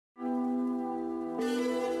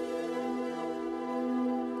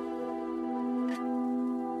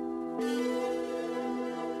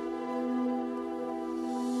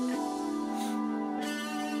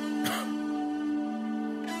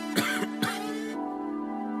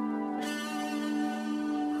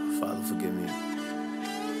forgive me.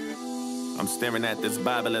 I'm staring at this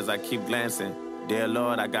Bible as I keep glancing. Dear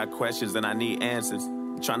Lord, I got questions and I need answers.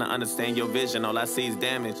 I'm trying to understand your vision, all I see is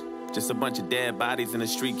damage. Just a bunch of dead bodies in the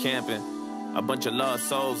street camping. A bunch of lost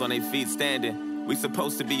souls on their feet standing. We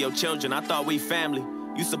supposed to be your children, I thought we family.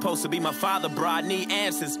 You supposed to be my father, bro, I need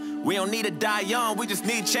answers. We don't need to die young, we just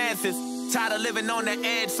need chances. Tired of living on the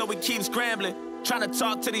edge, so we keep scrambling. Trying to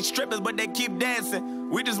talk to these strippers, but they keep dancing.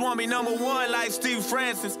 We just want to be #1 like Steve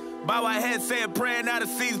Francis. Bow our heads, say a prayer, now the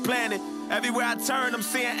seeds planted. Everywhere I turn, I'm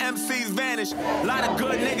seeing MCs vanish. A lot of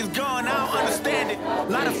good niggas gone, I don't understand it. A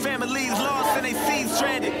lot of families lost and they seeds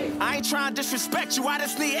stranded. I ain't trying to disrespect you, I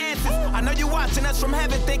just need answers. I know you watching us from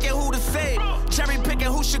heaven thinking who to save. Cherry picking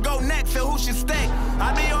who should go next and who should stay.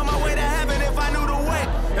 I'd be on my way to heaven if I knew the way.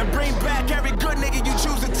 And bring back every good nigga you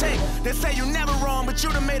choose to take. They say you never wrong, but you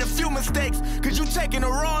done made a few mistakes. Cause you taking the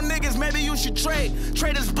wrong niggas, maybe you should trade.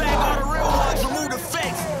 Trade us back all the real ones, remove the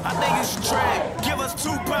fakes. I think you should trade. Give us 2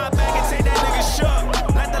 pound back and take that nigga shot.